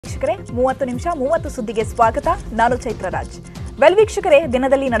ವೀಕ್ಷಕರೇ 30 ನಿಮಿಷ 30 ಸುದ್ದಿಗೆ ಸ್ವಾಗತ. ನಾನು ಚೈತ್ರರಾಜ್. ವೆಲ್ ವೀಕ್ಷಕರೇ,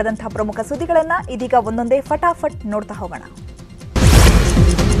 ದಿನದಲ್ಲಿ ನಡೆದಂತಹ ಪ್ರಮುಖ ಸುದ್ದಿಗಳನ್ನ ಇದೀಗ ಒಂದೊಂದೇ ಫಟಾಫಟ್ ನೋಡ್ತಾ ಹೋಗೋಣ.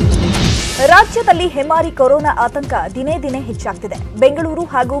 ರಾಜ್ಯದಲ್ಲಿ ಹೆಮಾರಿ ಕೊರೋನಾ ಆತಂಕ ದಿನೇ ದಿನೇ ಹೆಚ್ಚಾಗ್ತಿದೆ. ಬೆಂಗಳೂರು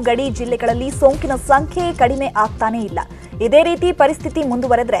ಹಾಗೂ ಗಡಿ ಜಿಲ್ಲೆಗಳಲ್ಲಿ ಸೋಂಕಿನ ಸಂಖ್ಯೆ ಕಡಿಮೆ ಆಗ್ತಾನೇ ಇಲ್ಲ. ಇದೇ ರೀತಿ ಪರಿಸ್ಥಿತಿ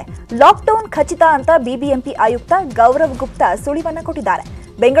ಮುಂದುವರೆದ್ರೆ ಲಾಕ್ಡೌನ್ ಖಚಿತ ಅಂತ ಬಿಬಿಎಂಪಿ ಆಯುಕ್ತ ಗೌರವ್ ಗುಪ್ತಾ ಸುಳಿವನ್ನ ಕೊಟ್ಟಿದ್ದಾರೆ.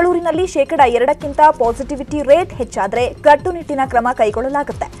 ಬೆಂಗಳೂರಿನಲ್ಲಿ 2% ಪಾಸಿಟಿವಿಟಿ ರೇಟ್ ಹೆಚ್ಚಾದ್ರೆ ಕಟ್ಟುನಿಟ್ಟಿನ ಕ್ರಮ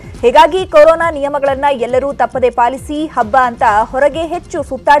ಕೈಗೊಳ್ಳಲಾಗುತ್ತೆ. ಹೀಗಾಗಿ ಕೊರೋನಾ ನಿಯಮಗಳನ್ನ ಎಲ್ಲರೂ ತಪ್ಪದೆ ಪಾಲಿಸಿ, ಹಬ್ಬ ಅಂತ ಹೊರಗೆ ಹೆಚ್ಚು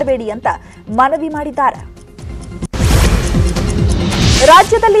ಸುತ್ತಾಡಬೇಡಿ ಅಂತ ಮನವಿ ಮಾಡಿದ್ದಾರೆ.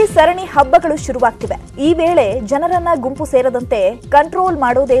 ರಾಜ್ಯದಲ್ಲಿ ಸರಣಿ ಹಬ್ಬಗಳು ಶುರುವಾಗ್ತಿವೆ. ಈ ವೇಳೆ ಜನರನ್ನ ಗುಂಪು ಸೇರದಂತೆ ಕಂಟ್ರೋಲ್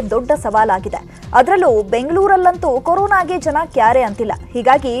ಮಾಡೋದೇ ದೊಡ್ಡ ಸವಾಲಾಗಿದೆ. ಅದರಲ್ಲೂ ಬೆಂಗಳೂರಲ್ಲಂತೂ ಕೊರೋನಾಗೆ ಜನ ಕ್ಯಾರೆ ಅಂತಿಲ್ಲ.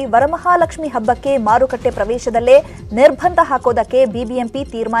 ಹೀಗಾಗಿ ವರಮಹಾಲಕ್ಷ್ಮಿ ಹಬ್ಬಕ್ಕೆ ಮಾರುಕಟ್ಟೆ ಪ್ರವೇಶದಲ್ಲೇ ನಿರ್ಬಂಧ ಹಾಕೋದಕ್ಕೆ ಬಿಬಿಎಂಪಿ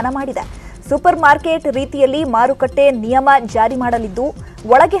ತೀರ್ಮಾನ ಮಾಡಿದೆ. ಸೂಪರ್ ಮಾರ್ಕೆಟ್ ರೀತಿಯಲ್ಲಿ ಮಾರುಕಟ್ಟೆ ನಿಯಮ ಜಾರಿ ಮಾಡಲಿದ್ದು,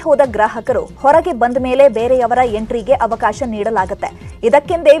 ಒಳಗೆ ಹೋದ ಗ್ರಾಹಕರು ಹೊರಗೆ ಬಂದ ಮೇಲೆ ಬೇರೆಯವರ ಎಂಟ್ರಿಗೆ ಅವಕಾಶ ನೀಡಲಾಗುತ್ತೆ.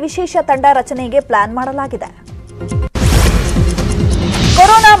 ಇದಕ್ಕೆಂದೇ ವಿಶೇಷ ತಂಡ ರಚನೆಗೆ ಪ್ಲಾನ್ ಮಾಡಲಾಗಿದೆ.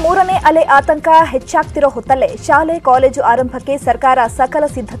 ಕೊರೋನಾ 3ನೇ ಅಲೆ ಆತಂಕ ಹೆಚ್ಚಾಗ್ತಿರೋ ಹೊತ್ತಲ್ಲೇ ಶಾಲೆ ಕಾಲೇಜು ಆರಂಭಕ್ಕೆ ಸರ್ಕಾರ ಸಕಲ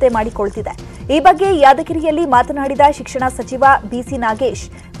ಸಿದ್ಧತೆ ಮಾಡಿಕೊಳ್ತಿದೆ. ಈ ಬಗ್ಗೆ ಯಾದಗಿರಿಯಲ್ಲಿ ಮಾತನಾಡಿದ ಶಿಕ್ಷಣ ಸಚಿವ ಬಿಸಿ ನಾಗೇಶ್,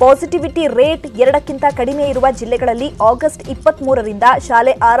 ಪಾಸಿಟಿವಿಟಿ ರೇಟ್ 2ಕ್ಕಿಂತ ಕಡಿಮೆ ಇರುವ ಜಿಲ್ಲೆಗಳಲ್ಲಿ ಆಗಸ್ಟ್ 23ರಿಂದ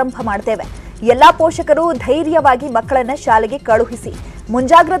ಶಾಲೆ ಆರಂಭ ಮಾಡ್ತೇವೆ. ಎಲ್ಲಾ ಪೋಷಕರು ಧೈರ್ಯವಾಗಿ ಮಕ್ಕಳನ್ನ ಶಾಲೆಗೆ ಕಳುಹಿಸಿ,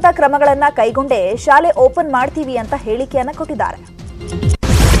 ಮುಂಜಾಗ್ರತಾ ಕ್ರಮಗಳನ್ನ ಕೈಗೊಂಡೇ ಶಾಲೆ ಓಪನ್ ಮಾಡ್ತೀವಿ ಅಂತ ಹೇಳಿಕೆಯನ್ನ ಕೊಟ್ಟಿದ್ದಾರೆ.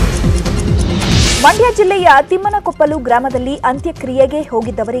 ಮಂಡ್ಯ ಜಿಲ್ಲೆಯ ತಿಮ್ಮನಕೊಪ್ಪಲು ಗ್ರಾಮದಲ್ಲಿ ಅಂತ್ಯಕ್ರಿಯೆಗೆ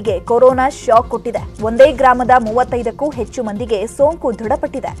ಹೋಗಿದ್ದವರಿಗೆ ಕೊರೋನಾ ಶಾಕ್ ಕೊಟ್ಟಿದೆ. ಒಂದೇ ಗ್ರಾಮದ 35ಕ್ಕೂ ಹೆಚ್ಚು ಮಂದಿಗೆ ಸೋಂಕು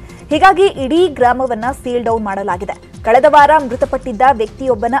ದೃಢಪಟ್ಟಿದೆ. ಹೀಗಾಗಿ ಇಡೀ ಗ್ರಾಮವನ್ನ ಸೀಲ್ ಡೌನ್ ಮಾಡಲಾಗಿದೆ. ಕಳೆದ ವಾರ ಮೃತಪಟ್ಟಿದ್ದ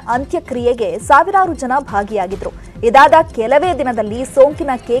ವ್ಯಕ್ತಿಯೊಬ್ಬನ ಅಂತ್ಯಕ್ರಿಯೆಗೆ ಸಾವಿರಾರು ಜನ ಭಾಗಿಯಾಗಿದ್ರು. ಇದಾದ ಕೆಲವೇ ದಿನದಲ್ಲಿ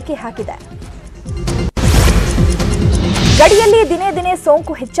ಸೋಂಕಿನ ಕೇಕೆ ಹಾಕಿದೆ. ಗಡಿಯಲ್ಲಿ ದಿನೇ ದಿನೇ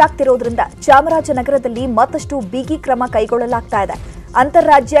ಸೋಂಕು ಹೆಚ್ಚಾಗ್ತಿರೋದ್ರಿಂದ ಚಾಮರಾಜನಗರದಲ್ಲಿ ಮತ್ತಷ್ಟು ಬಿಗಿ ಕ್ರಮ ಕೈಗೊಳ್ಳಲಾಗ್ತಾ ಇದೆ.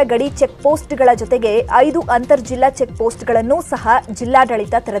 ಅಂತಾರಾಜ್ಯ ಗಡಿ ಚೆಕ್ ಪೋಸ್ಟ್ಗಳ ಜೊತೆಗೆ 5 ಅಂತರ್ಜಿಲ್ಲಾ ಚೆಕ್ ಪೋಸ್ಟ್ಗಳನ್ನು ಸಹ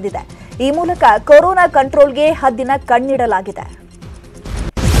ಜಿಲ್ಲಾಡಳಿತ ತೆರೆದಿದೆ. ಈ ಮೂಲಕ ಕೊರೋನಾ ಕಂಟ್ರೋಲ್ಗೆ ಹದ್ದಿನ ಕಣ್ಣಿಡಲಾಗಿದೆ.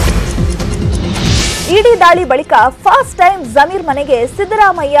 ಇಡಿ ದಾಳಿ ಬಳಿಕ ಫಸ್ಟ್ ಟೈಮ್ ಜಮೀರ್ ಮನೆಗೆ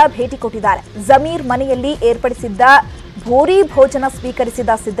ಸಿದ್ದರಾಮಯ್ಯ ಭೇಟಿ ಕೊಟ್ಟಿದ್ದಾರೆ. ಜಮೀರ್ ಮನೆಯಲ್ಲಿ ಏರ್ಪಡಿಸಿದ್ದ ಭೂರಿ ಭೋಜನ ಸ್ವೀಕರಿಸಿದ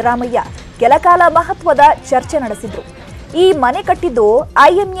ಸಿದ್ದರಾಮಯ್ಯ ಕೆಲಕಾಲ ಮಹತ್ವದ ಚರ್ಚೆ ನಡೆಸಿದ್ರು. ಈ ಮನೆ ಕಟ್ಟಿದ್ದು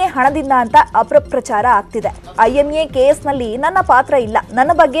ಐಎಂಎ ಹಣದಿಂದ ಅಂತ ಅಪಪ್ರಚಾರ ಆಗ್ತಿದೆ. ಐಎಂಎ ಕೇಸ್ನಲ್ಲಿ ನನ್ನ ಪಾತ್ರ ಇಲ್ಲ,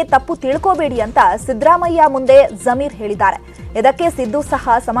 ನನ್ನ ಬಗ್ಗೆ ತಪ್ಪು ತಿಳ್ಕೋಬೇಡಿ ಅಂತ ಸಿದ್ದರಾಮಯ್ಯ ಮುಂದೆ ಜಮೀರ್ ಹೇಳಿದ್ದಾರೆ. ಇದಕ್ಕೆ ಸಿದ್ದು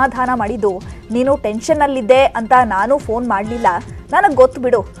ಸಹ ಸಮಾಧಾನ ಮಾಡಿದ್ದು, ನೀನು ಟೆನ್ಷನ್ನಲ್ಲಿದ್ದೆ ಅಂತ ನಾನು ಫೋನ್ ಮಾಡಲಿಲ್ಲ, ನನಗೆ ಗೊತ್ತು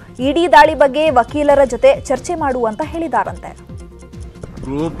ಬಿಡು, ಇಡೀ ದಾಳಿ ಬಗ್ಗೆ ವಕೀಲರ ಜೊತೆ ಚರ್ಚೆ ಮಾಡು ಅಂತ ಹೇಳಿದಾರಂತೆ.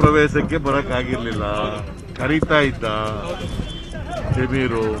 ಗೃಹ ಪ್ರವೇಶಕ್ಕೆ ಬರಕ್ಕಾಗಿರ್ಲಿಲ್ಲ, ಕರೀತಾ ಇದ್ದ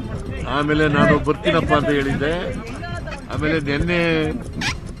ಜಮೀರು. ಆಮೇಲೆ ನಾನು ಬರ್ತೀನಪ್ಪ ಅಂತ ಹೇಳಿದ್ದೆ. ಆಮೇಲೆ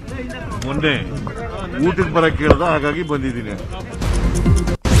ಮೊನ್ನೆ ಊಟಕ್ಕೆ ಬರಕ್ಕೆ ಕೇಳ್ದ, ಹಾಗಾಗಿ ಬಂದಿದ್ದೀನಿ.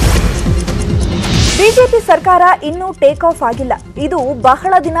 ಬಿಜೆಪಿ ಸರ್ಕಾರ ಇನ್ನೂ ಟೇಕ್ ಆಫ್ ಆಗಿಲ್ಲ, ಇದು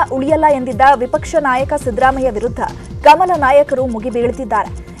ಬಹಳ ದಿನ ಉಳಿಯಲ್ಲ ಎಂದಿದ್ದ ವಿಪಕ್ಷ ನಾಯಕ ಸಿದ್ದರಾಮಯ್ಯ ವಿರುದ್ಧ ಕಮಲ ನಾಯಕರು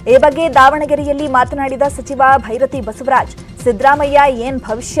ಮುಗಿಬೀಳುತ್ತಿದ್ದಾರೆ. ಈ ಬಗ್ಗೆ ದಾವಣಗೆರೆಯಲ್ಲಿ ಮಾತನಾಡಿದ ಸಚಿವ ಭೈರತಿ ಬಸವರಾಜ್, ಸಿದ್ದರಾಮಯ್ಯ ಏನ್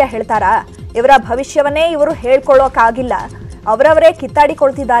ಭವಿಷ್ಯ ಹೇಳ್ತಾರಾ, ಇವರ ಭವಿಷ್ಯವನ್ನೇ ಇವರು ಹೇಳ್ಕೊಳ್ಳೋಕಾಗಿಲ್ಲ, ಅವರವರೇ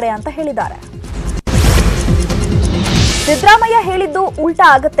ಕಿತ್ತಾಡಿಕೊಳ್ತಿದ್ದಾರೆ ಅಂತ ಹೇಳಿದ್ದಾರೆ. ಸಿದ್ದರಾಮಯ್ಯ ಹೇಳಿದ್ದು ಉಲ್ಟಾ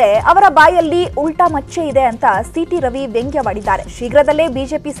ಆಗತ್ತೆ, ಅವರ ಬಾಯಲ್ಲಿ ಉಲ್ಟಾ ಮಚ್ಚೆ ಇದೆ ಅಂತ ಸಿಟಿ ರವಿ ವ್ಯಂಗ್ಯವಾಡಿದ್ದಾರೆ. ಶೀಘ್ರದಲ್ಲೇ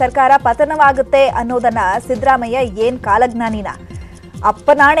ಬಿಜೆಪಿ ಸರ್ಕಾರ ಪತನವಾಗುತ್ತೆ ಅನ್ನೋದನ್ನ ಸಿದ್ದರಾಮಯ್ಯ ಏನ್ ಕಾಲಜ್ಞಾನಿನ,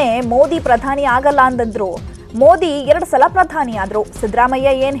 ಅಪ್ಪನಾಣೆ ಮೋದಿ ಪ್ರಧಾನಿ ಆಗಲ್ಲ ಅಂದ್ರು. ಮೋದಿ 2 ಸಲ ಪ್ರಧಾನಿ ಆದ್ರು.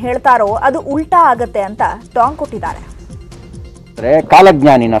 ಸಿದ್ದರಾಮಯ್ಯ ಏನ್ ಹೇಳ್ತಾರೋ ಅದು ಉಲ್ಟಾ ಆಗತ್ತೆ ಅಂತ ಟಾಂಗ್ ಕೊಟ್ಟಿದ್ದಾರೆ.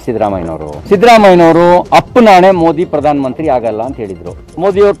 ಕಾಲಜ್ಞಾನಿನ ಸಿದ್ದರಾಮಯ್ಯನವರು ಅಪ್ಪನಾಣೆ ಮೋದಿ ಪ್ರಧಾನ ಮಂತ್ರಿ ಆಗಲ್ಲ ಅಂತ ಹೇಳಿದ್ರು.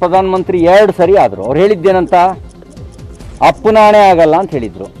 ಮೋದಿ ಅವರು ಪ್ರಧಾನ ಮಂತ್ರಿ 2 ಸರಿ ಆದ್ರು. ಅವ್ರು ಹೇಳಿದ್ದೇನಂತ, ಅಪ್ಪನಾಣೆ ಆಗಲ್ಲ ಅಂತ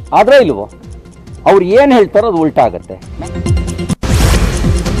ಹೇಳಿದ್ರು. ಆದ್ರೆ ಇಲ್ವೋ, ಅವ್ರು ಏನ್ ಹೇಳ್ತಾರೋ ಅದು ಉಲ್ಟಾ ಆಗತ್ತೆ.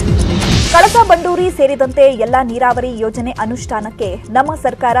 ಕಳಸಾ ಬಂಡೂರಿ ಸೇರಿದಂತೆ ಎಲ್ಲ ನೀರಾವರಿ ಯೋಜನೆ ಅನುಷ್ಠಾನಕ್ಕೆ ನಮ್ಮ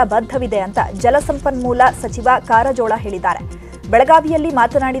ಸರ್ಕಾರ ಬದ್ಧವಿದೆ ಅಂತ ಜಲಸಂಪನ್ಮೂಲ ಸಚಿವ ಕಾರಜೋಳ ಹೇಳಿದ್ದಾರೆ. ಬೆಳಗಾವಿಯಲ್ಲಿ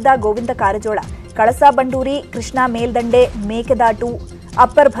ಮಾತನಾಡಿದ ಗೋವಿಂದ ಕಾರಜೋಳ, ಕಳಸಾ ಬಂಡೂರಿ, ಕೃಷ್ಣಾ ಮೇಲ್ದಂಡೆ, ಮೇಕೆದಾಟು,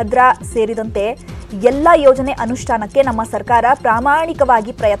 ಅಪ್ಪರ್ ಭದ್ರಾ ಸೇರಿದಂತೆ ಎಲ್ಲ ಯೋಜನೆ ಅನುಷ್ಠಾನಕ್ಕೆ ನಮ್ಮ ಸರ್ಕಾರ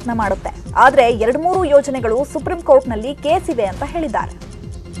ಪ್ರಾಮಾಣಿಕವಾಗಿ ಪ್ರಯತ್ನ ಮಾಡುತ್ತೆ. ಆದರೆ 2-3 ಯೋಜನೆಗಳು ಸುಪ್ರೀಂ ಕೋರ್ಟ್ನಲ್ಲಿ ಕೇಸ್ ಇವೆ ಅಂತ ಹೇಳಿದ್ದಾರೆ.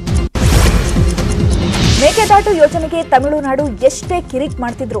 ಮೇಕೆದಾಟು ಯೋಜನೆಗೆ ತಮಿಳುನಾಡು ಎಷ್ಟೇ ಕಿರಿಕ್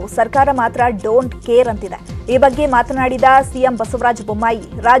ಮಾಡ್ತಿದ್ರು ಸರ್ಕಾರ ಮಾತ್ರ ಡೋಂಟ್ ಕೇರ್ ಅಂತಿದೆ. ಈ ಬಗ್ಗೆ ಮಾತನಾಡಿದ ಸಿಎಂ ಬಸವರಾಜ ಬೊಮ್ಮಾಯಿ,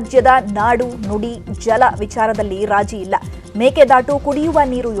 ರಾಜ್ಯದ ನಾಡು, ನುಡಿ, ಜಲ ವಿಚಾರದಲ್ಲಿ ರಾಜಿ ಇಲ್ಲ. ಮೇಕೆದಾಟು ಕುಡಿಯುವ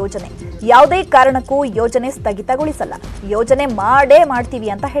ನೀರು ಯೋಜನೆ ಯಾವುದೇ ಕಾರಣಕ್ಕೂ ಯೋಜನೆ ಸ್ಥಗಿತಗೊಳಿಸಲ್ಲ, ಯೋಜನೆ ಮಾಡೇ ಮಾಡ್ತೀವಿ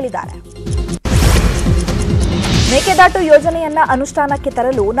ಅಂತ ಹೇಳಿದ್ದಾರೆ. ಮೇಕೆದಾಟು ಯೋಜನೆಯನ್ನ ಅನುಷ್ಠಾನಕ್ಕೆ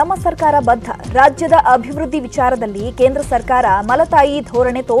ತರಲು ನಮ್ಮ ಸರ್ಕಾರ ಬದ್ಧ. ರಾಜ್ಯದ ಅಭಿವೃದ್ಧಿ ವಿಚಾರದಲ್ಲಿ ಕೇಂದ್ರ ಸರ್ಕಾರ ಮಲತಾಯಿ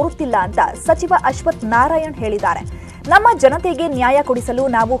ಧೋರಣೆ ತೋರುತ್ತಿಲ್ಲ ಅಂತ ಸಚಿವ ಅಶ್ವಥ್ ನಾರಾಯಣ್ ಹೇಳಿದ್ದಾರೆ. ನಮ್ಮ ಜನತೆಗೆ ನ್ಯಾಯ ಕೊಡಿಸಲು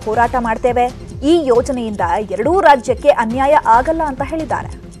ನಾವು ಹೋರಾಟ ಮಾಡ್ತೇವೆ. ಈ ಯೋಜನೆಯಿಂದ ಎರಡೂ ರಾಜ್ಯಕ್ಕೆ ಅನ್ಯಾಯ ಆಗಲ್ಲ ಅಂತ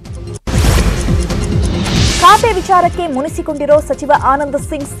ಹೇಳಿದ್ದಾರೆ. ಖಾತೆ ವಿಚಾರಕ್ಕೆ ಮುನಿಸಿಕೊಂಡಿರೋ ಸಚಿವ ಆನಂದ್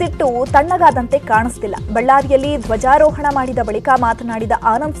ಸಿಂಗ್ ಸಿಟ್ಟು ತಣ್ಣಗಾದಂತೆ ಕಾಣಿಸ್ತಿಲ್ಲ. ಬಳ್ಳಾರಿಯಲ್ಲಿ ಧ್ವಜಾರೋಹಣ ಮಾಡಿದ ಬಳಿಕ ಮಾತನಾಡಿದ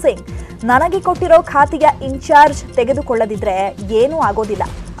ಆನಂದ್ ಸಿಂಗ್, ನನಗೆ ಕೊಟ್ಟಿರೋ ಖಾತೆಯ ಇನ್ಚಾರ್ಜ್ ತೆಗೆದುಕೊಳ್ಳದಿದ್ರೆ ಏನೂ ಆಗೋದಿಲ್ಲ.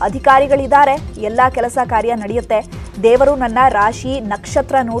 ಅಧಿಕಾರಿಗಳಿದ್ದಾರೆ, ಎಲ್ಲಾ ಕೆಲಸ ಕಾರ್ಯ ನಡೆಯುತ್ತೆ. ದೇವರು ನನ್ನ ರಾಶಿ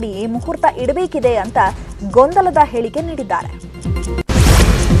ನಕ್ಷತ್ರ ನೋಡಿ ಮುಹೂರ್ತ ಇಡಬೇಕಿದೆ ಅಂತ ಗೊಂದಲದ ಹೇಳಿಕೆ ನೀಡಿದ್ದಾರೆ.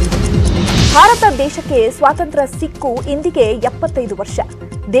 ಭಾರತ ದೇಶಕ್ಕೆ ಸ್ವಾತಂತ್ರ್ಯ ಸಿಕ್ಕು ಇಂದಿಗೆ 75 ವರ್ಷ.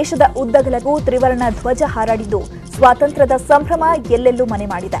 ದೇಶದ ಉದ್ದಗಲಕ್ಕೂ ತ್ರಿವರ್ಣ ಧ್ವಜ ಹಾರಾಡಿದ್ದು ಸ್ವಾತಂತ್ರ್ಯದ ಸಂಭ್ರಮ ಎಲ್ಲೆಲ್ಲೂ ಮನೆ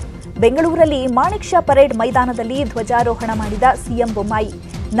ಮಾಡಿದೆ. ಬೆಂಗಳೂರಲ್ಲಿ ಮಾಣಿಕ್ ಷಾ ಪರೇಡ್ ಮೈದಾನದಲ್ಲಿ ಧ್ವಜಾರೋಹಣ ಮಾಡಿದ ಸಿಎಂ ಬೊಮ್ಮಾಯಿ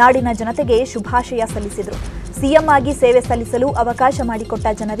ನಾಡಿನ ಜನತೆಗೆ ಶುಭಾಶಯ ಸಲ್ಲಿಸಿದರು. ಸಿಎಂ ಆಗಿ ಸೇವೆ ಸಲ್ಲಿಸಲು ಅವಕಾಶ ಮಾಡಿಕೊಟ್ಟ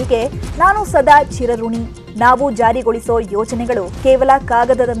ಜನರಿಗೆ ನಾನು ಸದಾ ಚಿರಋಣಿ. ನಾವು ಜಾರಿಗೊಳಿಸೋ ಯೋಜನೆಗಳು ಕೇವಲ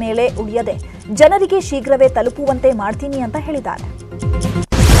ಕಾಗದದ ಮೇಲೆ ಉಳಿಯದೆ ಜನರಿಗೆ ಶೀಘ್ರವೇ ತಲುಪುವಂತೆ ಮಾಡ್ತೀನಿ ಅಂತ ಹೇಳಿದ್ದಾರೆ.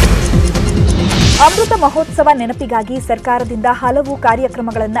 ಅಮೃತ ಮಹೋತ್ಸವ ನೆನಪಿಗಾಗಿ ಸರ್ಕಾರದಿಂದ ಹಲವು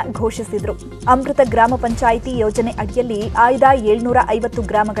ಕಾರ್ಯಕ್ರಮಗಳನ್ನು ಘೋಷಿಸಿದ್ರು. ಅಮೃತ ಗ್ರಾಮ ಪಂಚಾಯಿತಿ ಯೋಜನೆ ಅಡಿಯಲ್ಲಿ ಆಯ್ದ 750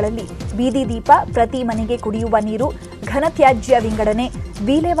 ಗ್ರಾಮಗಳಲ್ಲಿ ಬೀದಿ ದೀಪ, ಪ್ರತಿ ಮನೆಗೆ ಕುಡಿಯುವ ನೀರು, ಘನತ್ಯಾಜ್ಯ ವಿಂಗಡಣೆ,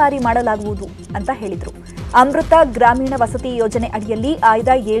 ವಿಲೇವಾರಿ ಮಾಡಲಾಗುವುದು ಅಂತ ಹೇಳಿದ್ರು. ಅಮೃತ ಗ್ರಾಮೀಣ ವಸತಿ ಯೋಜನೆ ಅಡಿಯಲ್ಲಿ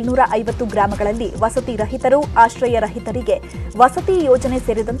ಆಯ್ದ 750 ಗ್ರಾಮಗಳಲ್ಲಿ ವಸತಿ ರಹಿತರು, ಆಶ್ರಯ ರಹಿತರಿಗೆ ವಸತಿ ಯೋಜನೆ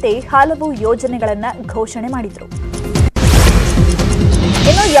ಸೇರಿದಂತೆ ಹಲವು ಯೋಜನೆಗಳನ್ನು ಘೋಷಣೆ ಮಾಡಿದ್ರು.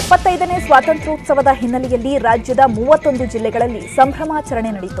 ಇನ್ನು 75ನೇ ಸ್ವಾತಂತ್ರ್ಯೋತ್ಸವದ ಹಿನ್ನೆಲೆಯಲ್ಲಿ ರಾಜ್ಯದ 31 ಜಿಲ್ಲೆಗಳಲ್ಲಿ ಸಂಭ್ರಮಾಚರಣೆ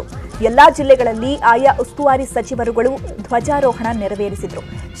ನಡೆಯಿತು. ಎಲ್ಲಾ ಜಿಲ್ಲೆಗಳಲ್ಲಿ ಆಯಾ ಉಸ್ತುವಾರಿ ಸಚಿವರುಗಳು ಧ್ವಜಾರೋಹಣ ನೆರವೇರಿಸಿದರು.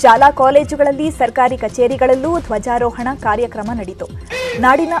 ಶಾಲಾ ಕಾಲೇಜುಗಳಲ್ಲಿ, ಸರ್ಕಾರಿ ಕಚೇರಿಗಳಲ್ಲೂ ಧ್ವಜಾರೋಹಣ ಕಾರ್ಯಕ್ರಮ ನಡೆಯಿತು.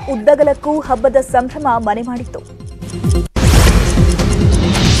 ನಾಡಿನ ಉದ್ದಗಲಕ್ಕೂ ಹಬ್ಬದ ಸಂಭ್ರಮ ಮನೆ ಮಾಡಿತ್ತು.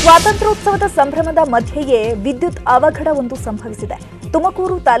 ಸ್ವಾತಂತ್ರ್ಯೋತ್ಸವದ ಸಂಭ್ರಮದ ಮಧ್ಯೆಯೇ ವಿದ್ಯುತ್ ಅವಘಡವೊಂದು ಸಂಭವಿಸಿದೆ.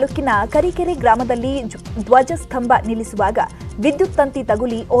 ತುಮಕೂರು ತಾಲೂಕಿನ ಕರಿಕೆರೆ ಗ್ರಾಮದಲ್ಲಿ ಧ್ವಜಸ್ತಂಭ ನಿಲ್ಲಿಸುವಾಗ ವಿದ್ಯುತ್ ತಂತಿ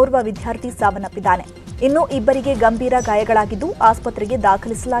ತಗುಲಿ ಓರ್ವ ವಿದ್ಯಾರ್ಥಿ ಸಾವನ್ನಪ್ಪಿದ್ದಾನೆ. ಇನ್ನು ಇಬ್ಬರಿಗೆ ಗಂಭೀರ ಗಾಯಗಳಾಗಿದ್ದು ಆಸ್ಪತ್ರೆಗೆ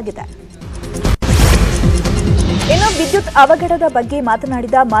ದಾಖಲಿಸಲಾಗಿದೆ. ಇನ್ನು ವಿದ್ಯುತ್ ಅವಘಡದ ಬಗ್ಗೆ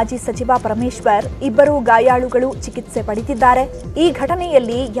ಮಾತನಾಡಿದ ಮಾಜಿ ಸಚಿವ ಪರಮೇಶ್ವರ್, ಇಬ್ಬರು ಗಾಯಾಳುಗಳು ಚಿಕಿತ್ಸೆ ಪಡೆದಿದ್ದಾರೆ. ಈ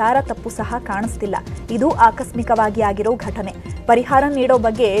ಘಟನೆಯಲ್ಲಿ ಯಾರ ತಪ್ಪು ಸಹ ಕಾಣಿಸ್ತಿಲ್ಲ. ಇದು ಆಕಸ್ಮಿಕವಾಗಿ ಆಗಿರೋ ಘಟನೆ. ಪರಿಹಾರ ನೀಡೋ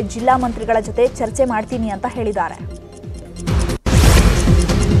ಬಗ್ಗೆ ಜಿಲ್ಲಾ ಮಂತ್ರಿಗಳ ಜೊತೆ ಚರ್ಚೆ ಮಾಡ್ತೀನಿ ಅಂತ ಹೇಳಿದ್ದಾರೆ.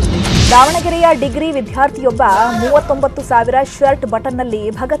 ದಾವಣಗೆರೆಯ ಡಿಗ್ರಿ ವಿದ್ಯಾರ್ಥಿಯೊಬ್ಬ 39,000 ಶರ್ಟ್ ಬಟನ್ನಲ್ಲಿ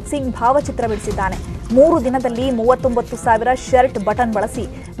ಭಗತ್ ಸಿಂಗ್ ಭಾವಚಿತ್ರ ಬಿಡಿಸಿದ್ದಾನೆ. 3 ದಿನದಲ್ಲಿ 39,000 ಶರ್ಟ್ ಬಟನ್ ಬಳಸಿ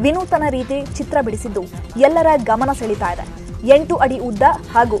ವಿನೂತನ ರೀತಿ ಚಿತ್ರ ಬಿಡಿಸಿದ್ದು ಎಲ್ಲರ ಗಮನ ಸೆಳೀತಾ ಇದೆ. 8 ಅಡಿ ಉದ್ದ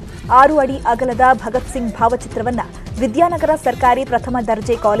ಹಾಗೂ 6 ಅಡಿ ಅಗಲದ ಭಗತ್ ಸಿಂಗ್ ಭಾವಚಿತ್ರವನ್ನ ವಿದ್ಯಾನಗರ ಸರ್ಕಾರಿ ಪ್ರಥಮ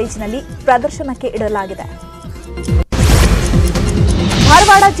ದರ್ಜೆ ಕಾಲೇಜಿನಲ್ಲಿ ಪ್ರದರ್ಶನಕ್ಕೆ ಇಡಲಾಗಿದೆ.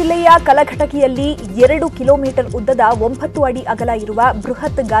 ಧಾರವಾಡ ಜಿಲ್ಲೆಯ ಕಲಘಟಕಿಯಲ್ಲಿ 2 ಕಿಲೋಮೀಟರ್ ಉದ್ದದ 9 ಅಡಿ ಅಗಲ ಇರುವ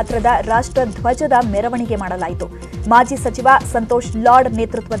ಬೃಹತ್ ಗಾತ್ರದ ರಾಷ್ಟ್ರ ಧ್ವಜದ ಮೆರವಣಿಗೆ ಮಾಡಲಾಯಿತು. ಮಾಜಿ ಸಚಿವ ಸಂತೋಷ್ ಲಾಡ್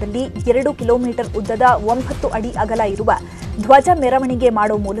ನೇತೃತ್ವದಲ್ಲಿ 2 ಕಿಲೋಮೀಟರ್ ಉದ್ದದ 9 ಅಡಿ ಅಗಲ ಇರುವ ಧ್ವಜ ಮೆರವಣಿಗೆ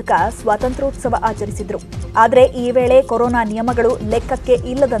ಮಾಡುವ ಮೂಲಕ ಸ್ವಾತಂತ್ರ್ಯೋತ್ಸವ ಆಚರಿಸಿದ್ರು. ಆದರೆ ಈ ವೇಳೆ ಕೊರೋನಾ ನಿಯಮಗಳು ಲೆಕ್ಕಕ್ಕೆ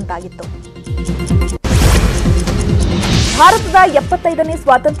ಇಲ್ಲದಂತಾಗಿತ್ತು. ಭಾರತದ 75ನೇ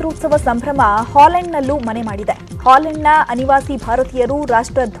ಸ್ವಾತಂತ್ರ್ಯೋತ್ಸವ ಸಂಭ್ರಮ ಹಾಲೆಂಡ್ನಲ್ಲೂ ಮನೆ ಮಾಡಿದೆ. ಹಾಲೆಂಡ್ನ ಅನಿವಾಸಿ ಭಾರತೀಯರು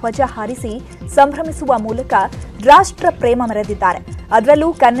ರಾಷ್ಟ್ರ ಧ್ವಜ ಹಾರಿಸಿ ಸಂಭ್ರಮಿಸುವ ಮೂಲಕ ರಾಷ್ಟ್ರ ಪ್ರೇಮ ಮೆರೆದಿದ್ದಾರೆ. ಅದರಲ್ಲೂ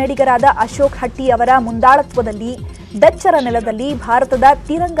ಕನ್ನಡಿಗರಾದ ಅಶೋಕ್ ಹಟ್ಟಿ ಅವರ ಮುಂದಾಳತ್ವದಲ್ಲಿ ಡಚ್ಚರ ನೆಲದಲ್ಲಿ ಭಾರತದ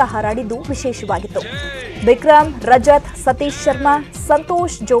ತಿರಂಗ ಹಾರಾಡಿದ್ದು ವಿಶೇಷವಾಗಿತ್ತು. ವಿಕ್ರಮ್, ರಜತ್, ಸತೀಶ್ ಶರ್ಮಾ,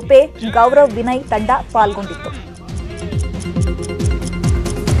 ಸಂತೋಷ್ ಜೋಪೆ, ಗೌರವ್, ವಿನಯ್ ತಂಡ ಪಾಲ್ಗೊಂಡಿತ್ತು.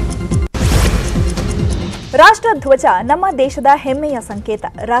 ರಾಷ್ಟ್ರಧ್ವಜ ನಮ್ಮ ದೇಶದ ಹೆಮ್ಮೆಯ ಸಂಕೇತ.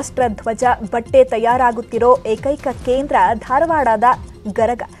 ರಾಷ್ಟ್ರಧ್ವಜ ಬಟ್ಟೆ ತಯಾರಾಗುತ್ತಿರೋ ಏಕೈಕ ಕೇಂದ್ರ ಧಾರವಾಡದ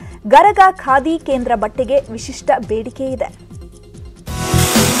ಗರಗ. ಗರಗ ಖಾದಿ ಕೇಂದ್ರ ಬಟ್ಟೆಗೆ ವಿಶಿಷ್ಟ ಬೇಡಿಕೆ ಇದೆ.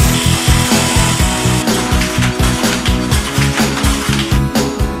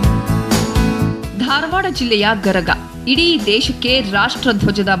 ಧಾರವಾಡ ಜಿಲ್ಲೆಯ ಗರಗ ಇಡೀ ದೇಶಕ್ಕೆ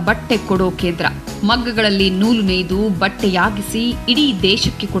ರಾಷ್ಟ್ರಧ್ವಜದ ಬಟ್ಟೆ ಕೊಡೋ ಕೇಂದ್ರ. ಮಗ್ಗಗಳಲ್ಲಿ ನೂಲು ನೇಯ್ದು ಬಟ್ಟೆಯಾಗಿಸಿ ಇಡೀ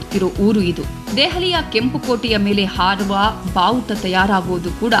ದೇಶಕ್ಕೆ ಕೊಡ್ತಿರೋ ಊರು ಇದು. ದೆಹಲಿಯ ಕೆಂಪುಕೋಟೆಯ ಮೇಲೆ ಹಾರುವ ಬಾವುಟ ತಯಾರಾಗುವುದು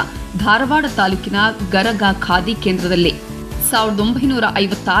ಕೂಡ ಧಾರವಾಡ ತಾಲೂಕಿನ ಗರಗ ಖಾದಿ ಕೇಂದ್ರದಲ್ಲೇ.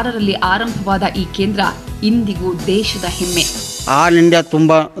 1956ರಲ್ಲಿ ಆರಂಭವಾದ ಈ ಕೇಂದ್ರ ಇಂದಿಗೂ ದೇಶದ ಹೆಮ್ಮೆ. ಆಲ್ ಇಂಡಿಯಾ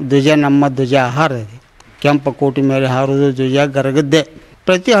ತುಂಬ ಧ್ವಜ ನಮ್ಮ ಧ್ವಜ ಹಾರಿದೆ. ಕೆಂಪುಕೋಟೆ ಮೇಲೆ ಹಾರೋದು ಧ್ವಜ ಗರಗದ್ದೇ.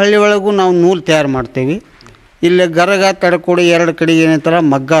 ಪ್ರತಿ ಹಳ್ಳಿ ಒಳಗೂ ನಾವು ನೂಲು ತಯಾರು ಮಾಡ್ತೇವೆ. ಇಲ್ಲಿ ಗರಗ ತಡಕೋಡಿ 2 ಕಡೆ ಏನಂತಾರ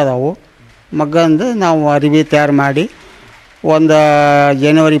ಮಗ್ಗ ಅದಾವು. ಮಗ್ಗ ಅಂದ್ರೆ ನಾವು ಅರಿವಿ ತಯಾರು ಮಾಡಿ ಒಂದು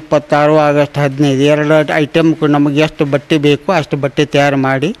ಜನವರಿ 26, ಆಗಸ್ಟ್ 15 2 ಐಟಮ್ ನಮಗೆ ಎಷ್ಟು ಬಟ್ಟೆ ಬೇಕು ಅಷ್ಟು ಬಟ್ಟೆ ತಯಾರು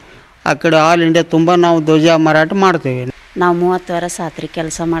ಮಾಡಿ ಆ ಕಡೆ ಆಲ್ ಇಂಡಿಯಾ ತುಂಬ ನಾವು ಧ್ವಜ ಮಾರಾಟ ಮಾಡ್ತೇವೆ. ನಾವು 30 ವರ್ಷ ಆತ್ರಿ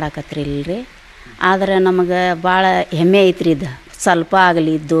ಕೆಲಸ ಮಾಡಾಕತ್ರಿ ಇಲ್ರಿ. ಆದರೆ ನಮಗೆ ಭಾಳ ಹೆಮ್ಮೆ ಐತ್ರಿ. ಇದು ಸ್ವಲ್ಪ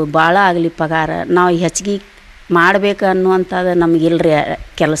ಆಗಲಿ ಇದ್ದು ಭಾಳ ಆಗಲಿ ಪಗಾರ ನಾವು ಹೆಚ್ಚಿಗೆ ಮಾಡ್ಬೇಕು ಅನ್ನುವಂಥದ್ದು ನಮಗಿಲ್ರಿ.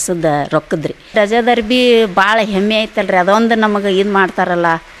 ಕೆಲಸದ ರೊಕ್ಕದ್ರಿ ರಜಾದರ್ ಭೀ ಭಾಳ ಹೆಮ್ಮೆ ಐತಲ್ರಿ. ಅದೊಂದು ನಮಗೆ ಇದು ಮಾಡ್ತಾರಲ್ಲ,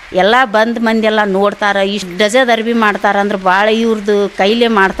 ಎಲ್ಲ ಬಂದು ಮಂದಿ ಎಲ್ಲ ನೋಡ್ತಾರೆ. ಇಷ್ಟು ರಜಾದರ್ ಭೀ ಮಾಡ್ತಾರಂದ್ರೆ ಭಾಳ ಇವ್ರದ್ದು ಕೈಲೇ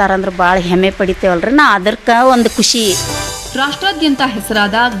ಮಾಡ್ತಾರಂದ್ರೆ ಭಾಳ ಹೆಮ್ಮೆ ಪಡಿತೇವಲ್ರಿ. ನಾ ಅದಕ್ಕೆ ಒಂದು ಖುಷಿ. ರಾಷ್ಟ್ರಾದ್ಯಂತ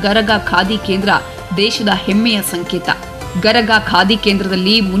ಹೆಸರಾದ ಗರಗ ಖಾದಿ ಕೇಂದ್ರ ದೇಶದ ಹೆಮ್ಮೆಯ ಸಂಕೇತ. ಗರಗ ಖಾದಿ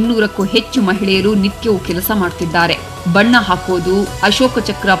ಕೇಂದ್ರದಲ್ಲಿ 300ಕ್ಕೂ ಹೆಚ್ಚು ಮಹಿಳೆಯರು ನಿತ್ಯವೂ ಕೆಲಸ ಮಾಡ್ತಿದ್ದಾರೆ. ಬಣ್ಣ ಹಾಕೋದು, ಅಶೋಕ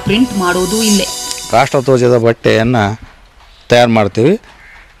ಚಕ್ರ ಪ್ರಿಂಟ್ ಮಾಡೋದು ಇಲ್ಲೇ. ರಾಷ್ಟ್ರಧ್ವಜದ ಬಟ್ಟೆಯನ್ನು ತಯಾರು ಮಾಡ್ತೀವಿ.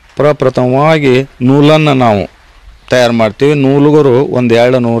 ಪ್ರಪ್ರಥಮವಾಗಿ ನೂಲನ್ನು ನಾವು ತಯಾರು ಮಾಡ್ತೀವಿ. ನೂಲುಗರು ಒಂದು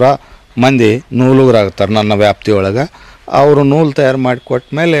 200 ಮಂದಿ ನೂಲುಗರಾಗ್ತಾರೆ ನನ್ನ ವ್ಯಾಪ್ತಿಯೊಳಗೆ. ಅವರು ನೂಲು ತಯಾರು ಮಾಡಿ ಕೊಟ್ಟ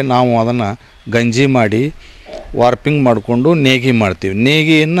ಮೇಲೆ ನಾವು ಅದನ್ನು ಗಂಜಿ ಮಾಡಿ ವಾರ್ಪಿಂಗ್ ಮಾಡಿಕೊಂಡು ನೇಗಿ ಮಾಡ್ತೀವಿ.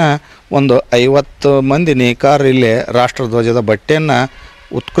 ನೇಗಿಯನ್ನು ಒಂದು 50 ಮಂದಿ ನೇಕಾರ ಇಲ್ಲೇ ರಾಷ್ಟ್ರಧ್ವಜದ ಬಟ್ಟೆಯನ್ನು,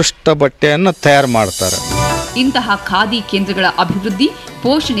 ಉತ್ಕೃಷ್ಟ ಬಟ್ಟೆಯನ್ನು ತಯಾರು ಮಾಡ್ತಾರೆ. ಇಂತಹ ಖಾದಿ ಕೇಂದ್ರಗಳ ಅಭಿವೃದ್ಧಿ,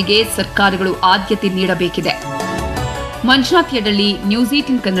 ಪೋಷಣೆಗೆ ಸರ್ಕಾರಗಳು ಆದ್ಯತೆ ನೀಡಬೇಕಿದೆ. ಮಂಜುನಾಥ್ ಯಡಳ್ಳಿ, ನ್ಯೂಸ್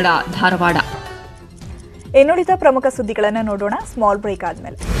 18 ಕನ್ನಡ, ಧಾರವಾಡ. ಇನ್ನುಳಿದ ಪ್ರಮುಖ ಸುದ್ದಿಗಳನ್ನು ನೋಡೋಣ ಸ್ಮಾಲ್ ಬ್ರೇಕ್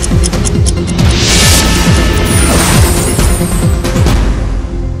ಆದ್ಮೇಲೆ.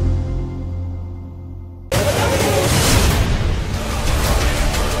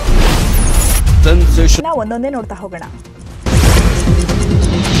 ಒಂದೊಂದೇ ನೋಡ್ತಾ ಹೋಗೋಣ.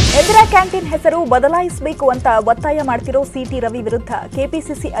 ಇಂದಿರಾ ಕ್ಯಾಂಟೀನ್ ಹೆಸರು ಬದಲಾಯಿಸಬೇಕು ಅಂತ ಒತ್ತಾಯ ಮಾಡ್ತಿರೋ ಸಿಟಿ ರವಿ ವಿರುದ್ಧ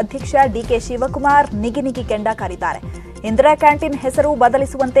ಕೆಪಿಸಿಸಿ ಅಧ್ಯಕ್ಷ ಡಿಕೆ ಶಿವಕುಮಾರ್ ನಿಗಿ ಕೆಂಡ ಕಾರಿದ್ದಾರೆ. ಇಂದಿರಾ ಕ್ಯಾಂಟೀನ್ ಹೆಸರು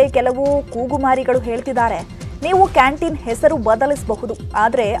ಬದಲಿಸುವಂತೆ ಕೆಲವು ಕೂಗುಮಾರಿಗಳು ಹೇಳ್ತಿದ್ದಾರೆ. ನೀವು ಕ್ಯಾಂಟೀನ್ ಹೆಸರು ಬದಲಿಸಬಹುದು,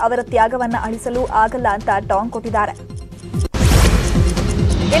 ಆದರೆ ಅವರ ತ್ಯಾಗವನ್ನ ಅಳಿಸಲು ಆಗಲ್ಲ ಅಂತ ಟಾಂಗ್ ಕೊಟ್ಟಿದ್ದಾರೆ.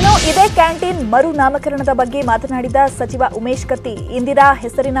 ಇನ್ನು ಇದೇ ಕ್ಯಾಂಟೀನ್ ಮರು ನಾಮಕರಣದ ಬಗ್ಗೆ ಮಾತನಾಡಿದ ಸಚಿವ ಉಮೇಶ್ ಕತ್ತಿ, ಇಂದಿರಾ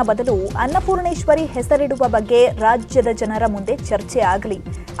ಹೆಸರಿನ ಬದಲು ಅನ್ನಪೂರ್ಣೇಶ್ವರಿ ಹೆಸರಿಡುವ ಬಗ್ಗೆ ರಾಜ್ಯದ ಜನರ ಮುಂದೆ ಚರ್ಚೆ ಆಗಲಿ,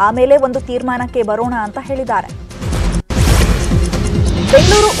 ಆಮೇಲೆ ಒಂದು ತೀರ್ಮಾನಕ್ಕೆ ಬರೋಣ ಅಂತ ಹೇಳಿದ್ದಾರೆ.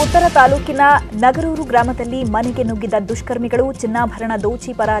 ಬೆಂಗಳೂರು ಉತ್ತರ ತಾಲೂಕಿನ ನಗರೂರು ಗ್ರಾಮದಲ್ಲಿ ಮನೆಗೆ ನುಗ್ಗಿದ ದುಷ್ಕರ್ಮಿಗಳು ಚಿನ್ನಾಭರಣ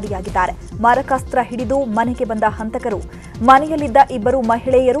ದೋಚಿ ಪರಾರಿಯಾಗಿದ್ದಾರೆ. ಮಾರಕಾಸ್ತ್ರ ಹಿಡಿದು ಮನೆಗೆ ಬಂದ ಹಂತಕರು ಮನೆಯಲ್ಲಿದ್ದ 2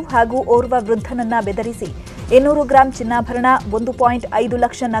 ಮಹಿಳೆಯರು ಹಾಗೂ ಓರ್ವ ವೃದ್ಧನನ್ನ ಬೆದರಿಸಿ 200 ಗ್ರಾಂ ಚಿನ್ನಾಭರಣ, 1.5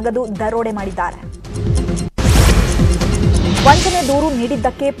 ಲಕ್ಷ ನಗದು ದರೋಡೆ ಮಾಡಿದ್ದಾರೆ. ವಂಚನೆ ದೂರು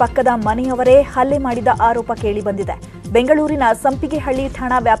ನೀಡಿದ್ದಕ್ಕೆ ಪಕ್ಕದ ಮನೆಯವರೇ ಹಲ್ಲೆ ಮಾಡಿದ ಆರೋಪ ಕೇಳಿಬಂದಿದೆ. ಬೆಂಗಳೂರಿನ ಸಂಪಿಗೆಹಳ್ಳಿ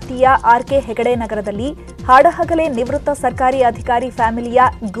ಠಾಣಾ ವ್ಯಾಪ್ತಿಯ ಆರ್ಕೆ ಹೆಗಡೆ ನಗರದಲ್ಲಿ ಹಾಡಹಗಲೇ ನಿವೃತ್ತ ಸರ್ಕಾರಿ ಅಧಿಕಾರಿ ಫ್ಯಾಮಿಲಿಯ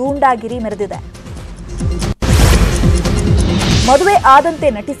ಗೂಂಡಾಗಿರಿ ಮೆರೆದಿದೆ. ಮದುವೆ ಆದಂತೆ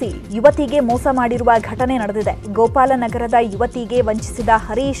ನಟಿಸಿ ಯುವತಿಗೆ ಮೋಸ ಮಾಡಿರುವ ಘಟನೆ ನಡೆದಿದೆ. ಗೋಪಾಲನಗರದ ಯುವತಿಗೆ ವಂಚಿಸಿದ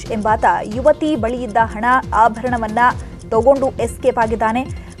ಹರೀಶ್ ಎಂಬಾತ ಯುವತಿ ಬಳಿಯಿದ್ದ ಹಣ, ಆಭರಣವನ್ನ ತಗೊಂಡು ಎಸ್ಕೇಪ್ ಆಗಿದ್ದಾನೆ.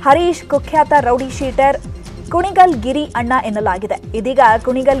 ಹರೀಶ್ ಕುಖ್ಯಾತ ರೌಡಿ ಶೀಟರ್ ಕುಣಿಗಲ್ ಗಿರಿ ಅಣ್ಣ ಎನ್ನಲಾಗಿದೆ. ಇದೀಗ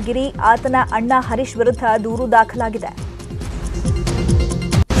ಕುಣಿಗಲ್ ಗಿರಿ ಆತನ ಅಣ್ಣ ಹರೀಶ್ ವಿರುದ್ಧ ದೂರು ದಾಖಲಾಗಿದೆ.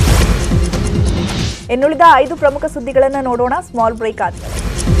 ಇನ್ನುಳಿದ 5 ಪ್ರಮುಖ ಸುದ್ದಿಗಳನ್ನು ನೋಡೋಣ ಸ್ಮಾಲ್ ಬ್ರೇಕ್ ಆದ್ಮೇಲೆ.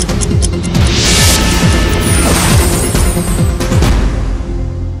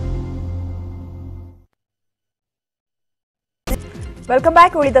 Welcome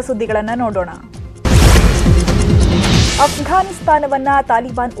back. ಉಳಿದ ಸುದ್ದಿಗಳನ್ನು ನೋಡೋಣ. ಅಫ್ಘಾನಿಸ್ತಾನವನ್ನ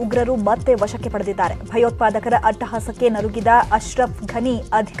ತಾಲಿಬಾನ್ ಉಗ್ರರು ಮತ್ತೆ ವಶಕ್ಕೆ ಪಡೆದಿದ್ದಾರೆ. ಭಯೋತ್ಪಾದಕರ ಅಟ್ಟಹಾಸಕ್ಕೆ ನಲುಗಿದ ಅಶ್ರಫ್ ಘನಿ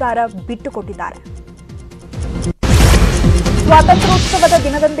ಅಧಿಕಾರ ಬಿಟ್ಟುಕೊಟ್ಟಿದ್ದಾರೆ. ಸ್ವಾತಂತ್ರ್ಯೋತ್ಸವದ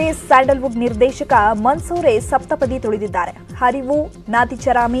ದಿನದಂದೇ ಸ್ಯಾಂಡಲ್ವುಡ್ ನಿರ್ದೇಶಕ ಮನ್ಸೂರೆ ಸಪ್ತಪದಿ ತುಳಿದಿದ್ದಾರೆ. ಹರಿವು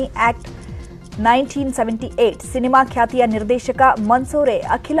ನಾತಿಚರಾಮಿ ಆಕ್ಟ್ 1978 ಸಿನಿಮಾ ಖ್ಯಾತಿಯ ನಿರ್ದೇಶಕ ಮನ್ಸೂರೆ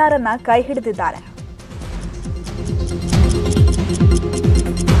ಅಖಿಲಾರನ್ನ ಕೈ ಹಿಡಿದಿದ್ದಾರೆ.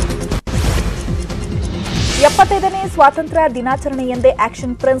 75ನೇ ಸ್ವಾತಂತ್ರ್ಯ ದಿನಾಚರಣೆಯಂದೇ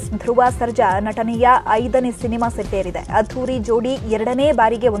ಆಕ್ಷನ್ ಪ್ರಿನ್ಸ್ ಧ್ರುವ ಸರ್ಜಾ ನಟನೆಯ 5ನೇ ಸಿನಿಮಾ ಸೆಟ್ಟೇರಿದೆ. ಅದ್ಧೂರಿ ಜೋಡಿ 2ನೇ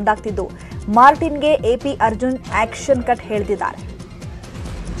ಬಾರಿಗೆ ಒಂದಾಗ್ತಿದ್ದು ಮಾರ್ಟಿನ್ಗೆ ಎಪಿ ಅರ್ಜುನ್ ಆಕ್ಷನ್ ಕಟ್ ಹೇಳಿದ್ದಾರೆ.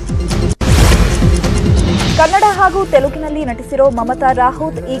 ಕನ್ನಡ ಹಾಗೂ ತೆಲುಗಿನಲ್ಲಿ ನಟಿಸಿರೋ ಮಮತಾ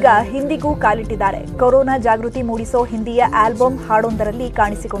ರಾಹುತ್ ಈಗ ಹಿಂದಿಗೂ ಕಾಲಿಟ್ಟಿದ್ದಾರೆ. ಕೊರೋನಾ ಜಾಗೃತಿ ಮೂಡಿಸೋ ಹಿಂದಿಯ ಆಲ್ಬಂ ಹಾಡೊಂದರಲ್ಲಿ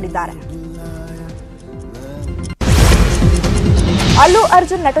ಕಾಣಿಸಿಕೊಂಡಿದ್ದಾರೆ. ಅಲ್ಲು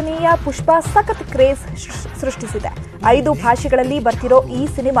ಅರ್ಜುನ್ ನಟನೆಯ ಪುಷ್ಪ ಸಖತ್ ಕ್ರೇಜ್ ಸೃಷ್ಟಿಸಿದೆ. 5 ಭಾಷೆಗಳಲ್ಲಿ ಬರ್ತಿರೋ ಈ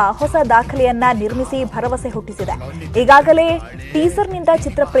ಸಿನಿಮಾ ಹೊಸ ದಾಖಲೆಯನ್ನ ನಿರ್ಮಿಸಿ ಭರವಸೆ ಹುಟ್ಟಿಸಿದೆ. ಈಗಾಗಲೇ ಟೀಸರ್ನಿಂದ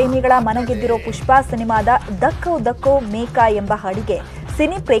ಚಿತ್ರಪ್ರೇಮಿಗಳ ಮನಗೆದ್ದಿರೋ ಪುಷ್ಪ ಸಿನಿಮಾದ ದಕ್ಕೋ ದಕ್ಕೋ ಮೇಕಾ ಎಂಬ ಹಾಡಿಗೆ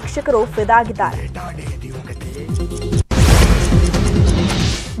ಸಿನಿ ಪ್ರೇಕ್ಷಕರು ಫಿದಾಗಿದ್ದಾರೆ.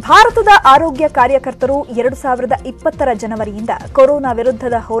 ಭಾರತದ ಆರೋಗ್ಯ ಕಾರ್ಯಕರ್ತರು 2020ರ ಜನವರಿಯಿಂದ ಕೊರೋನಾ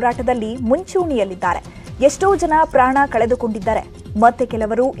ವಿರುದ್ಧದ ಹೋರಾಟದಲ್ಲಿ ಮುಂಚೂಣಿಯಲ್ಲಿದ್ದಾರೆ. ಎಷ್ಟೋ ಜನ ಪ್ರಾಣ ಕಳೆದುಕೊಂಡಿದ್ದಾರೆ. ಮತ್ತೆ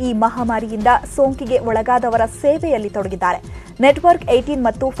ಕೆಲವರು ಈ ಮಹಾಮಾರಿಯಿಂದ ಸೋಂಕಿಗೆ ಒಳಗಾದವರ ಸೇವೆಯಲ್ಲಿ ತೊಡಗಿದ್ದಾರೆ. ನೆಟ್ವರ್ಕ್ 18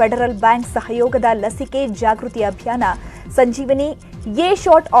 ಮತ್ತು ಫೆಡರಲ್ ಬ್ಯಾಂಕ್ ಸಹಯೋಗದ ಲಸಿಕೆ ಜಾಗೃತಿ ಅಭಿಯಾನ ಸಂಜೀವಿನಿ ಎ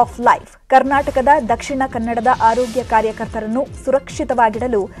ಶಾಟ್ ಆಫ್ ಲೈಫ್ ಕರ್ನಾಟಕದ ದಕ್ಷಿಣ ಕನ್ನಡದ ಆರೋಗ್ಯ ಕಾರ್ಯಕರ್ತರನ್ನು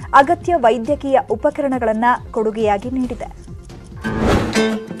ಸುರಕ್ಷಿತವಾಗಿಡಲು ಅಗತ್ಯ ವೈದ್ಯಕೀಯ ಉಪಕರಣಗಳನ್ನು ಕೊಡುಗೆಯಾಗಿ ನೀಡಿದೆ.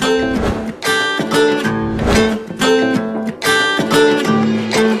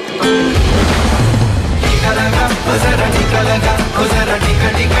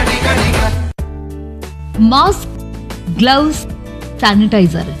 Mask, gloves,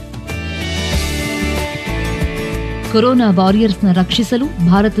 sanitiser. ಕೊರೋನಾ ವಾರಿಯರ್ಸ್ನ ರಕ್ಷಿಸಲು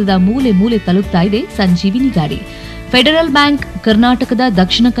ಭಾರತದ ಮೂಲೆ ಮೂಲೆ ತಲುಪ್ತಾ ಇದೆ ಸಂಜೀವಿನಿ ಗಾಡಿ. ಫೆಡರಲ್ ಬ್ಯಾಂಕ್ ಕರ್ನಾಟಕದ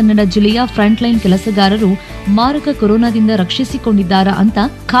ದಕ್ಷಿಣ ಕನ್ನಡ ಜಿಲ್ಲೆಯ ಫ್ರಂಟ್ಲೈನ್ ಕೆಲಸಗಾರರು ಮಾರಕ ಕೊರೋನಾದಿಂದ ರಕ್ಷಿಸಿಕೊಂಡಿದ್ದಾರಾ ಅಂತ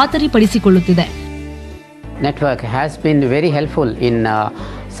ಖಾತರಿಪಡಿಸಿಕೊಳ್ಳುತ್ತಿದೆ. Network has been very helpful in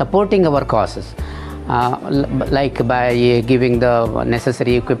supporting our causes. Like by giving the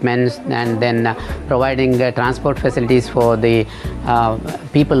necessary equipments and then providing transport facilities for the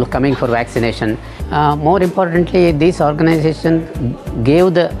people coming for vaccination. More importantly, this organization gave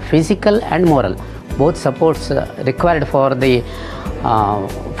the physical and moral both supports required for the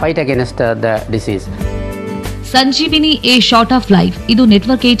fight against the disease. Sanjeevini A shot of life ಇದು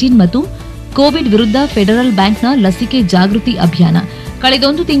network 18 ಮತ್ತು Covid ವಿರುದ್ಧ federal ಬ್ಯಾಂಕ್ನ ಲಸಿಕೆ ಜಾಗೃತಿ ಅಭಿಯಾನ.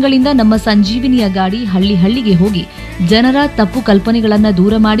 ಕಳೆದೊಂದು ತಿಂಗಳಿಂದ ನಮ್ಮ ಸಂಜೀವಿನಿಯ ಗಾಡಿ ಹಳ್ಳಿ ಹಳ್ಳಿಗೆ ಹೋಗಿ ಜನರ ತಪ್ಪು ಕಲ್ಪನೆಗಳನ್ನು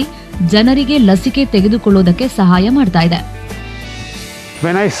ದೂರ ಮಾಡಿ ಜನರಿಗೆ ಲಸಿಕೆ ತೆಗೆದುಕೊಳ್ಳೋದಕ್ಕೆ ಸಹಾಯ ಮಾಡ್ತಾ ಇದೆ.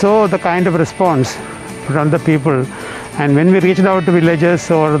 When I saw the kind of response from the people and when we reached out to villages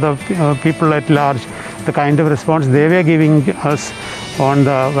or the people at large, the kind of response they were giving us on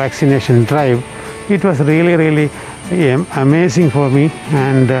the vaccination drive, it was really amazing for me,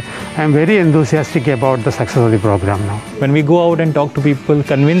 and I'm very enthusiastic about the success of the program now. When we go out and talk to people,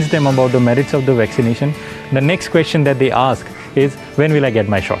 convince them about the merits of the vaccination, the next question that they ask is, when will I get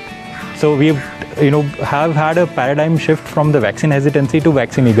my shot? So we have had a paradigm shift from the vaccine hesitancy to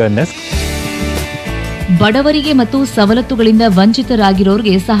vaccine eagerness. ಬಡವರಿಗೆ ಮತ್ತು ಸವಲತ್ತುಗಳಿಂದ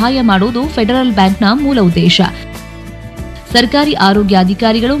ವಂಚಿತರಾಗಿರೋರಿಗೆ ಸಹಾಯ ಮಾಡುವುದು federal ಬ್ಯಾಂಕ್ನ ಮೂಲ ಉದ್ದೇಶ. ಸರ್ಕಾರಿ ಆರೋಗ್ಯ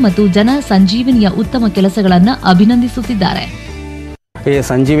ಅಧಿಕಾರಿಗಳು ಮತ್ತು ಜನ ಸಂಜೀವಿನಿಯ ಉತ್ತಮ ಕೆಲಸಗಳನ್ನು ಅಭಿನಂದಿಸುತ್ತಿದ್ದಾರೆ. ये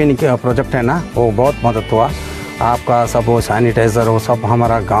संजीवनी का प्रोजेक्ट है ना, वो बहुत मदद हुआ. आपका सब वो सैनिटाइज़र वो सब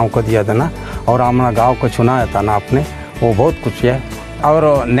हमारा गांव को दिया था ना, और हमारा गांव को चुनाया था ना आपने, वो बहुत कुछ है. और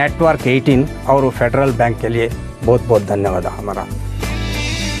नेटवर्क 18 और फेडरल बैंक के लिए बहुत बहुत धन्यवाद हमारा.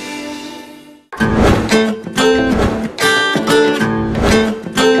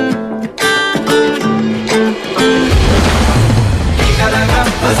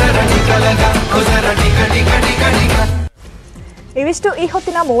 ಇವಿಷ್ಟು ಈ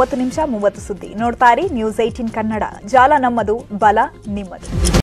ಹೊತ್ತಿನ 30 ನಿಮಿಷ 30 ಸುದ್ದಿ. ನೋಡ್ತಾ ಇರಿ ನ್ಯೂಸ್ 18 ಕನ್ನಡ. ಜಾಲ ನಮ್ಮದು, ಬಲ ನಿಮ್ಮದು.